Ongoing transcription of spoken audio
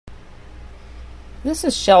This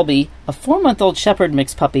is Shelby, a 4-month-old shepherd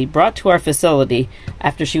mix puppy brought to our facility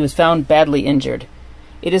after she was found badly injured.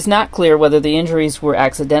 It is not clear whether the injuries were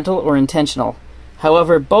accidental or intentional.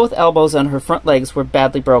 However, both elbows on her front legs were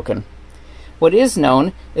badly broken. What is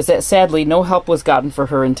known is that sadly no help was gotten for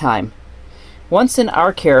her in time. Once in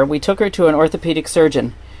our care, we took her to an orthopedic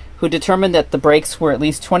surgeon, who determined that the breaks were at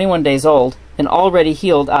least 21 days old and already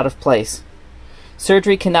healed out of place.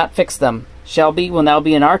 Surgery cannot fix them. Shelby will now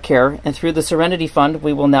be in our care, and through the Serenity Fund,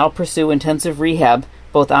 we will now pursue intensive rehab,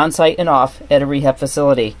 both on-site and off, at a rehab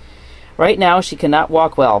facility. Right now, she cannot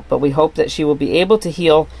walk well, but we hope that she will be able to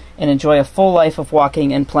heal and enjoy a full life of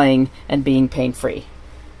walking and playing and being pain-free.